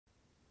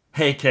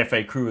Hey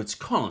Cafe crew, it's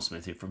Colin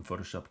Smith here from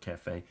Photoshop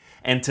Cafe,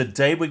 and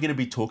today we're going to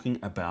be talking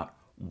about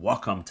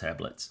Wacom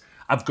tablets.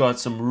 I've got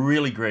some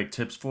really great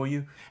tips for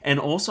you,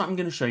 and also I'm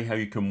going to show you how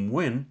you can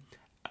win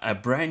a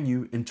brand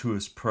new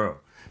Intuos Pro.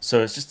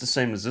 So it's just the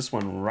same as this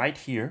one right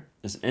here,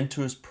 is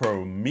Intuos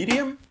Pro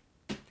Medium.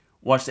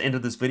 Watch the end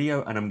of this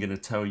video and I'm going to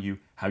tell you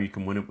how you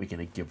can win it. We're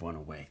going to give one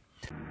away.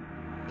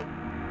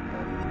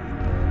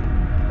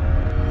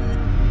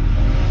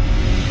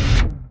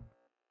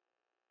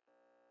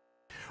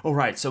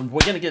 Alright, so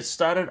we're going to get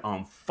started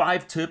on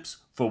 5 tips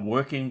for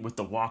working with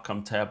the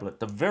Wacom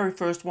tablet. The very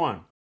first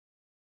one,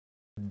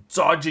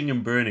 dodging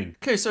and burning.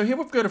 Okay, so here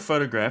we've got a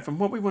photograph, and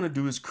what we want to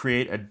do is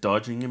create a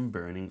dodging and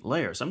burning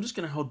layer. So I'm just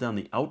going to hold down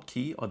the Alt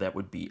key, or that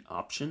would be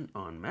Option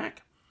on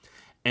Mac,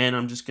 and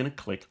I'm just going to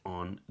click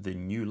on the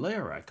new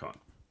layer icon.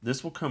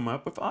 This will come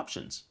up with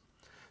options.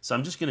 So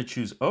I'm just going to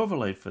choose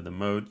Overlay for the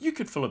mode. You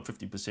could fill it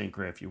 50%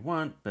 gray if you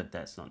want, but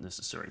that's not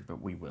necessary,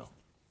 but we will.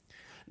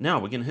 Now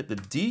we're going to hit the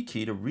D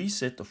key to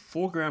reset the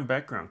foreground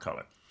background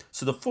color.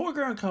 So the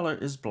foreground color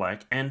is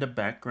black and the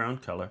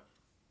background color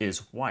is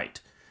white.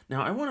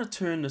 Now I want to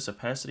turn this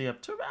opacity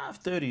up to about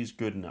 30 is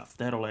good enough.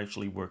 That'll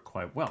actually work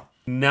quite well.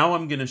 Now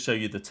I'm going to show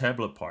you the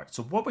tablet part.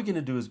 So what we're going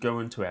to do is go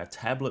into our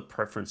tablet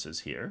preferences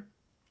here.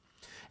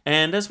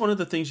 And that's one of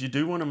the things you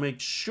do want to make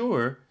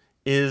sure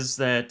is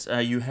that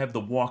you have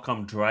the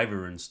Wacom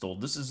driver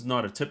installed. This is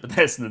not a tip, but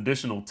that's an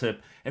additional tip.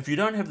 If you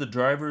don't have the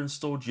driver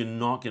installed, you're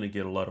not going to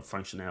get a lot of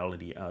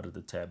functionality out of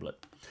the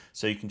tablet.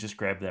 So you can just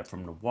grab that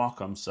from the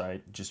Wacom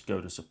site, just go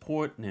to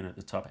support, and then at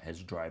the top it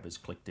has drivers.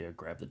 Click there,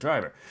 grab the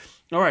driver.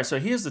 All right, so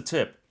here's the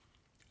tip.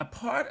 A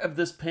part of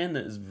this pen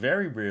that is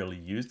very rarely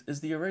used is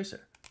the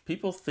eraser.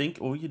 People think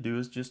all you do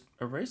is just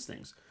erase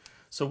things.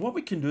 So what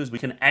we can do is we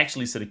can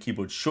actually set a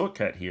keyboard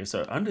shortcut here.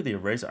 So under the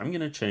eraser, I'm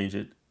going to change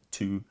it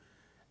to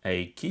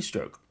a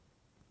keystroke.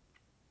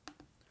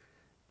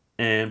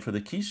 And for the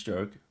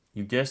keystroke,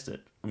 you guessed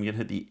it, I'm going to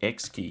hit the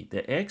X key.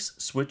 The X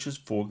switches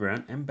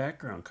foreground and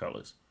background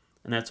colors.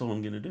 And that's all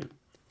I'm going to do.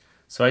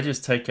 So I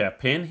just take our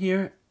pen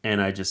here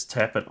and I just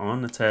tap it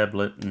on the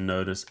tablet and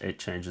notice it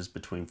changes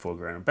between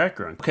foreground and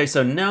background. Okay,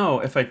 so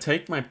now if I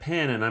take my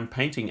pen and I'm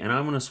painting and I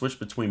want to switch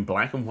between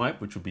black and white,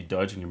 which would be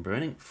dodging and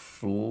burning,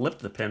 flip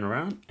the pen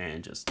around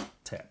and just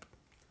tap.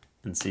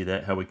 And see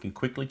that how we can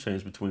quickly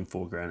change between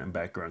foreground and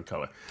background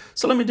color.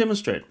 So let me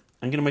demonstrate.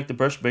 I'm going to make the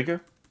brush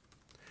bigger.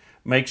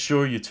 Make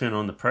sure you turn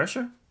on the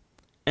pressure.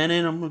 And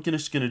then I'm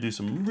just going to do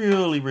some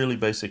really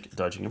basic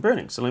dodging and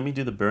burning. So let me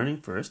do the burning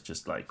first,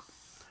 just like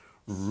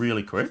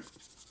really quick.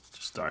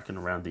 Just darken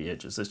around the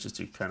edges. Let's just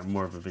do kind of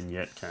more of a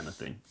vignette kind of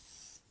thing.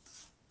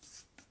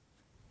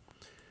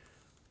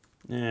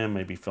 And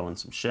maybe fill in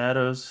some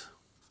shadows.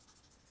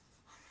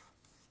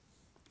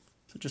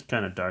 So just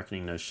kind of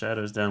darkening those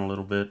shadows down a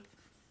little bit.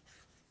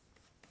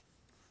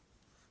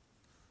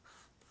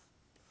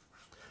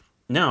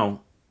 Now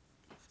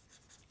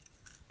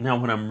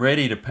when I'm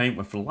ready to paint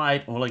with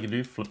light, all I can do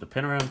is flip the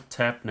pen around,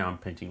 tap, now I'm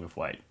painting with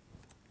white.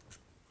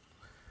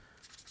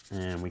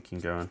 And we can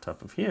go on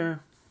top of here.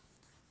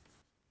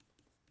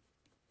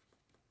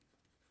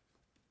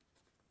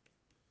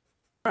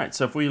 All right,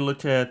 so if we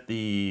look at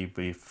the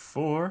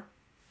before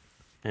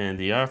and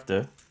the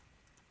after.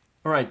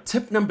 All right,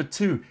 tip number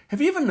 2.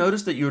 Have you ever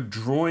noticed that you're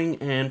drawing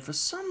and for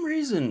some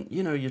reason,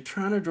 you're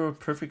trying to draw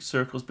perfect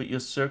circles, but your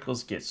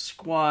circles get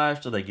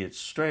squashed or they get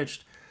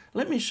stretched?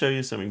 Let me show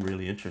you something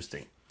really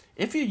interesting.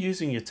 If you're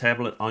using your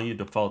tablet on your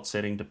default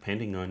setting,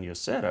 depending on your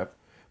setup,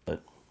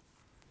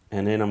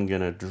 and then I'm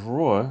gonna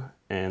draw,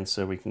 and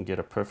so we can get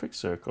a perfect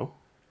circle.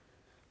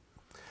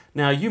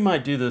 Now you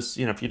might do this,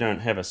 if you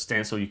don't have a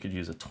stencil, you could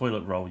use a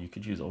toilet roll, you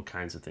could use all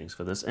kinds of things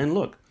for this. And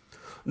look,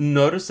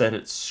 notice that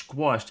it's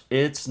squashed.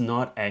 It's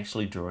not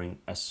actually drawing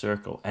a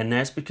circle. And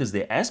that's because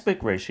the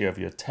aspect ratio of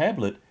your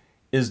tablet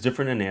is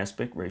different than the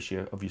aspect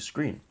ratio of your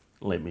screen.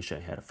 Let me show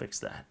you how to fix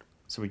that.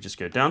 So we just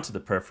go down to the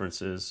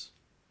preferences.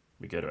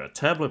 We go to our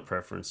tablet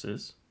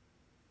preferences.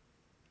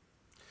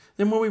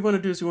 Then what we want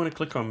to do is we want to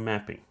click on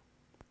mapping.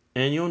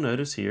 And you'll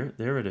notice here,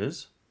 there it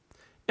is.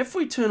 If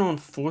we turn on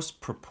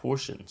forced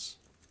proportions,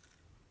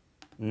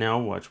 now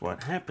watch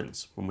what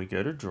happens when we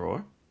go to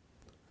draw.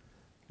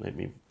 Let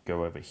me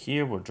go over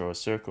here, we'll draw a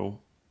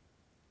circle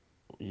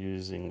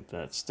using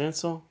that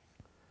stencil.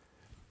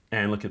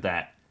 And look at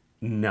that.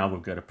 Now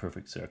we've got a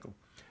perfect circle.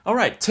 All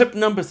right, tip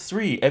number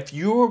 3. If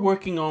you're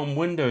working on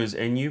Windows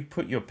and you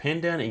put your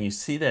pen down and you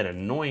see that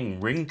annoying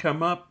ring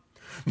come up,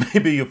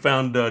 maybe you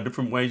found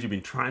different ways you've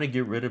been trying to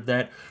get rid of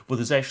that. Well,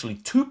 there's actually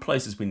 2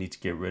 places we need to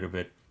get rid of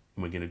it.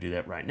 And we're going to do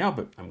that right now,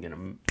 but I'm going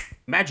to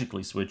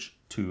magically switch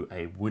to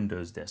a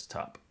Windows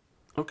desktop.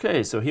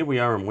 Okay, so here we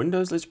are in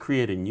Windows. Let's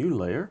create a new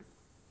layer.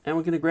 And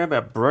we're going to grab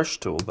our brush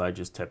tool by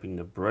just tapping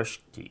the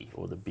brush key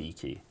or the B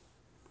key.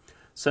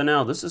 So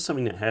now this is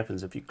something that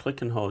happens if you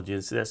click and hold.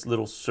 You see that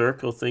little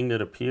circle thing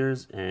that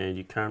appears and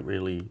you can't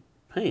really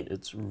paint.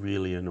 It's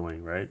really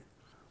annoying, right?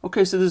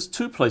 Okay, so there's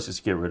 2 places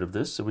to get rid of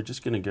this. So we're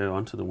just going to go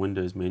onto the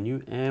Windows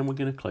menu and we're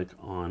going to click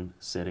on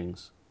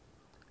Settings.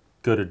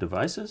 Go to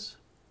Devices,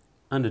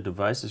 under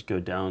devices, go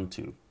down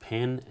to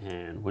pen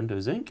and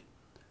Windows Ink,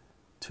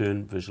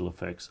 turn visual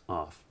effects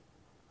off.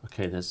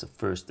 Okay, that's the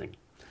first thing.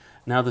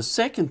 Now the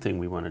second thing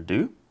we want to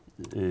do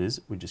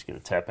is we're just going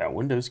to tap our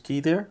Windows key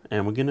there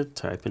and we're going to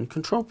type in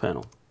Control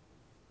Panel.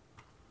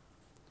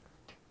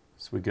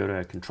 So we go to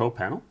our Control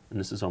Panel, and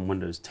this is on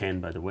Windows 10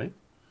 by the way.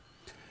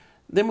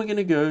 Then we're going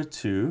to go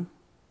to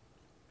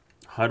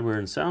Hardware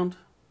and Sound,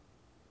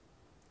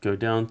 go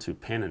down to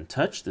Pen and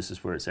Touch. This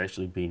is where it's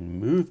actually being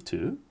moved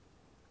to.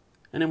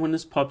 And then when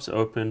this pops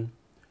open,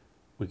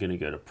 we're going to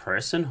go to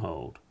Press and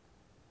Hold.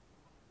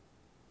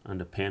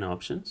 Under Pen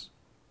Options,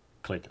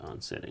 click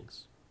on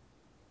Settings.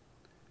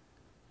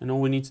 And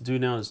all we need to do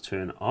now is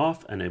turn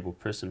off, enable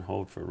press and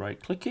hold for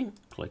right clicking,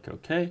 click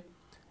OK,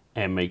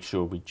 and make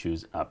sure we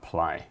choose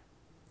Apply.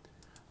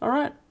 All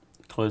right,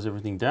 close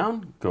everything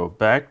down, go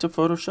back to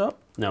Photoshop.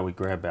 Now we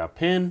grab our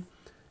pen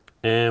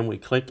and we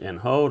click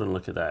and hold, and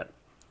look at that.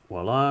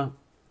 Voila.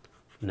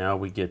 Now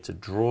we get to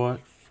draw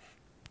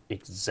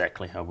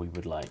exactly how we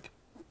would like.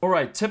 All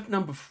right, tip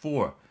number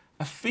 4.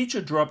 A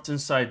feature dropped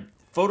inside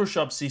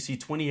Photoshop CC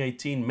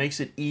 2018 makes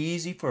it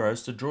easy for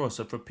us to draw.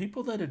 So for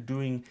people that are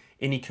doing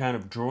any kind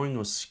of drawing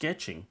or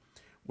sketching,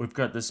 we've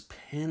got this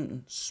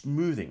pen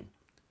smoothing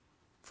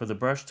for the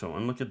brush tool.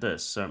 And look at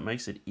this. So it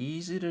makes it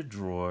easy to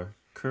draw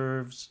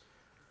curves.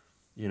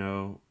 You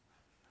know,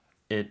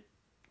 it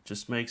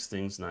just makes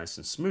things nice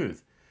and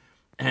smooth.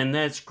 And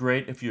that's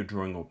great if you're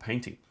drawing or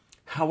painting.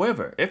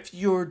 However, if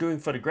you're doing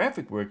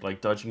photographic work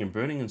like dodging and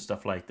burning and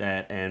stuff like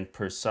that, and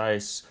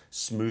precise,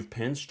 smooth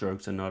pen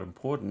strokes are not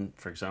important,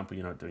 for example,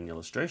 you're not doing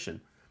illustration,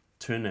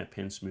 turn that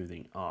pen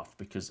smoothing off,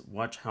 because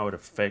watch how it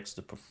affects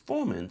the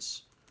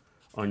performance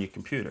on your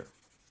computer.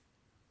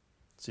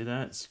 See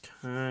that? It's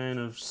kind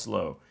of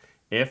slow.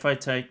 If I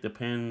take the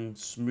pen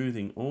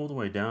smoothing all the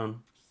way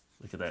down,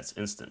 look at that, it's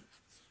instant.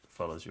 It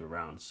follows you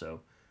around. So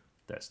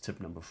that's tip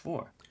number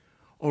 4.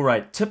 All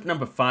right, tip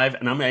number 5,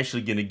 and I'm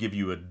actually going to give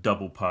you a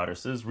double parter,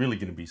 so there's really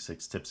going to be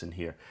 6 tips in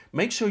here.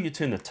 Make sure you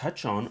turn the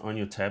touch on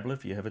your tablet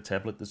if you have a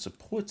tablet that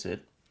supports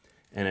it,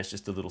 and it's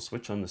just a little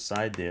switch on the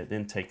side there.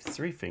 Then take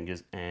 3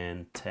 fingers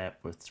and tap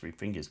with 3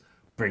 fingers.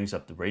 Brings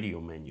up the Radial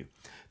Menu.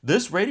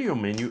 This Radial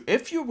Menu,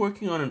 if you're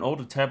working on an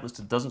older tablet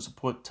that doesn't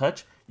support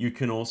touch, you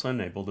can also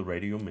enable the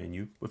Radial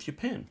Menu with your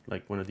pen,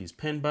 like one of these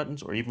pen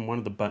buttons or even one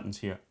of the buttons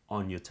here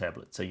on your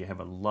tablet. So you have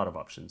a lot of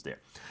options there.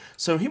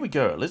 So here we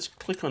go. Let's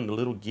click on the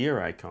little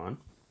gear icon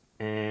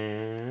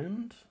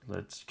and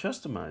let's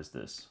customize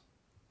this.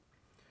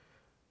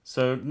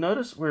 So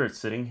notice where it's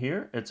sitting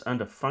here. It's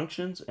under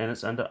Functions and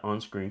it's under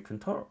On-Screen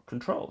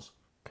Controls.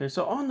 Okay,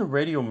 so on the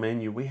Radial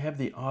Menu, we have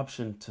the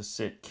option to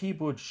set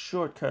keyboard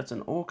shortcuts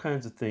and all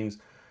kinds of things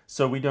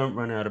so we don't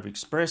run out of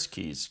express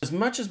keys. As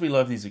much as we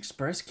love these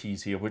express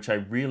keys here, which I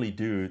really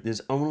do,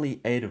 there's only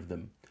 8 of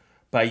them.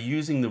 By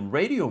using the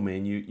Radial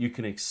Menu, you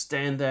can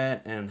extend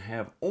that and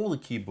have all the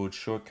keyboard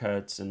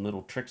shortcuts and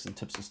little tricks and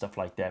tips and stuff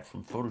like that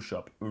from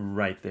Photoshop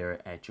right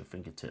there at your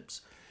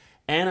fingertips.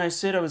 And I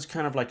said I was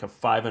kind of like a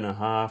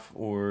 5.5,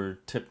 or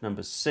tip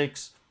number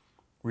 6.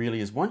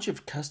 Really is once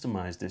you've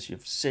customized this,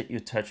 you've set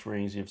your touch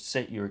rings, you've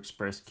set your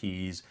express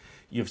keys,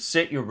 you've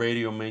set your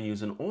Radial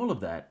menus and all of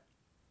that,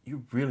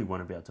 you really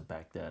want to be able to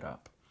back that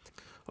up.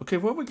 Okay,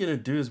 what we're going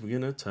to do is we're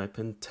going to type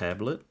in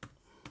tablet,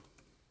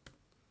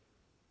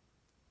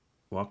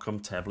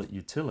 Wacom Tablet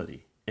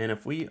utility. And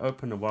if we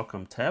open the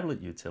Wacom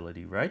Tablet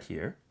utility right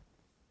here,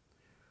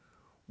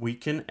 we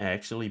can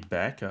actually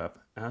back up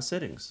our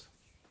settings.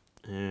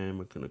 And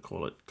we're going to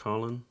call it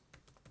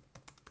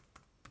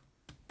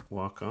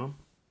Wacom.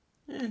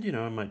 And, you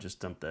know, I might just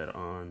dump that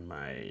on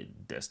my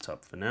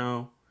desktop for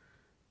now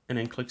and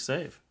then click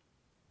Save.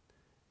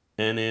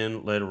 And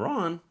then later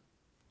on,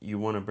 you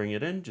want to bring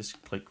it in,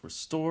 just click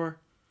Restore.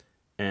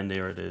 And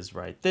there it is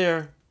right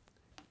there.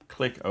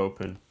 Click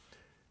Open.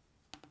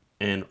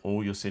 And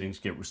all your settings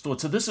get restored.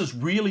 So this is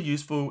really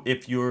useful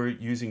if you're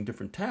using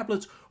different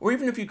tablets, or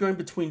even if you're going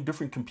between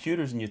different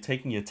computers and you're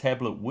taking your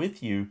tablet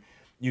with you,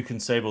 you can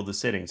save all the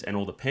settings. And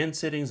all the pen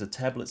settings, the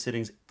tablet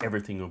settings,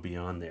 everything will be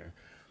on there.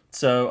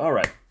 So, all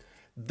right.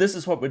 This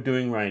is what we're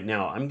doing right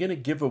now. I'm going to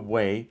give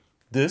away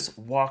this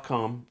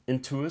Wacom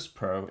Intuos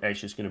Pro.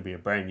 Actually, it's going to be a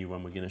brand new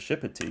one. We're going to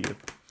ship it to you.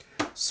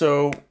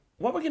 So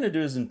what we're going to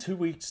do is in 2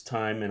 weeks'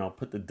 time, and I'll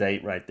put the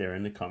date right there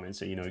in the comments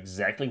so you know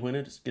exactly when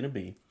it's going to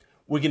be.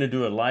 We're going to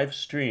do a live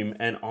stream,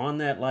 and on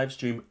that live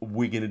stream,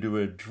 we're going to do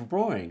a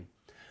drawing.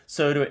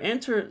 So to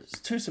enter, it's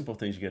 2 simple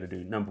things you got to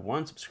do. Number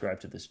 1, subscribe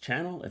to this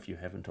channel if you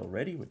haven't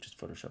already, which is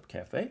Photoshop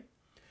Cafe.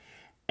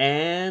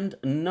 And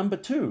number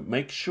 2,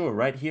 make sure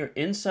right here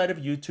inside of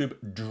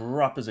YouTube,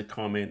 drop us a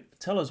comment.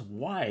 Tell us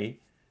why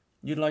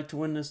you'd like to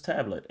win this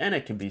tablet. And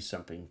it can be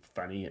something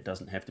funny. It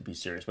doesn't have to be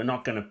serious. We're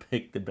not going to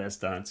pick the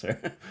best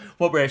answer.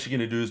 What we're actually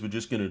going to do is we're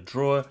just going to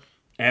draw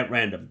at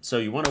random. So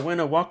you want to win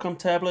a Wacom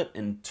tablet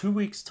in 2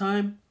 weeks'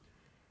 time?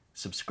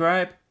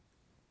 Subscribe,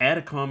 add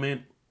a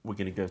comment. We're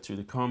going to go through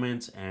the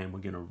comments and we're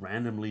going to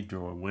randomly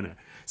draw a winner.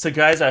 So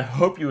guys, I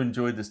hope you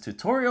enjoyed this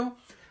tutorial.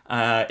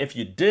 If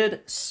you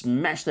did,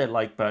 smash that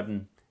like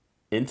button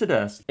into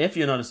dust. If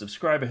you're not a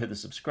subscriber, hit the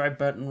subscribe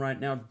button right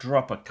now.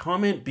 Drop a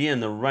comment. Be in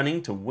the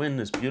running to win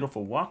this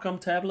beautiful Wacom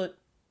tablet.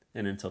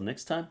 And until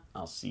next time,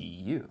 I'll see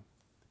you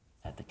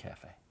at the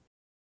cafe.